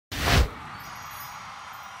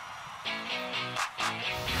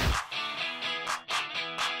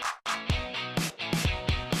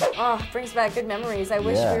Oh, brings back good memories. I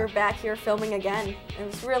wish we were back here filming again. It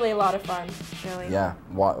was really a lot of fun, really. Yeah,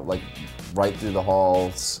 like right through the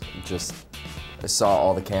halls, just I saw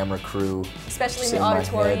all the camera crew. Especially in the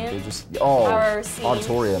auditorium. They just, our scene.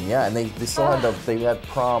 Auditorium, yeah, and they still they had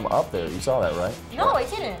Prom up there. You saw that, right? No, I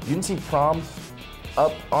didn't. You didn't see Prom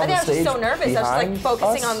up on the stage? I was just so nervous. I was just like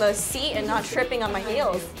focusing us? on the seat and not tripping on my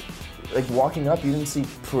heels. Like walking up, you didn't see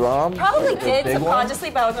Prom? Probably did subconsciously,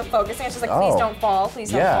 but I wasn't focusing. I was just like, please don't fall,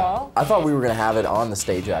 please don't fall. I thought we were gonna have it on the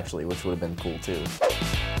stage actually, which would have been cool too.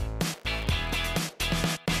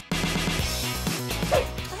 I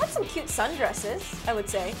had some cute sundresses, I would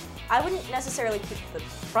say. I wouldn't necessarily keep the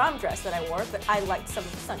prom dress that I wore, but I liked some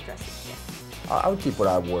of the sundresses. Yeah. I would keep what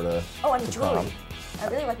I wore to and the jewelry. Prom. I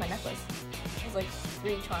really like my necklace. It was like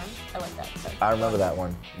 3 charms. I like that. Sorry. I remember that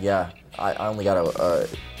one. Yeah, I only got a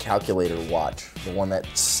calculator watch, the one that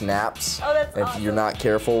snaps. Oh, that's awesome. If you're not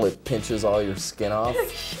careful, it pinches all your skin off.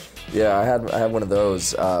 Yeah, I had one of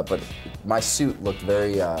those, but my suit looked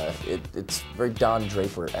very, it's very Don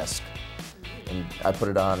Draper-esque. And I put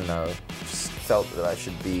it on and I just felt that I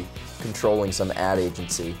should be controlling some ad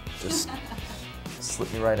agency. Just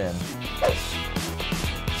slip me right in.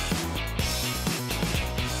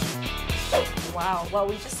 Wow, well,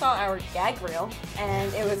 we just saw our gag reel,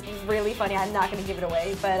 and it was really funny. I'm not going to give it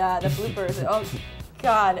away, but the bloopers, oh,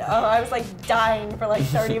 God. Oh, I was like dying for like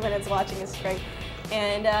 30 minutes watching this straight.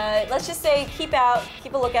 And let's just say keep a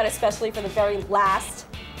lookout, especially for the very last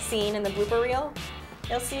scene in the blooper reel.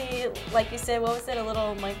 You'll see, like you said, what was it, a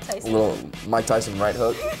little Mike Tyson? A little Mike Tyson right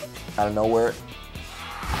hook out of nowhere.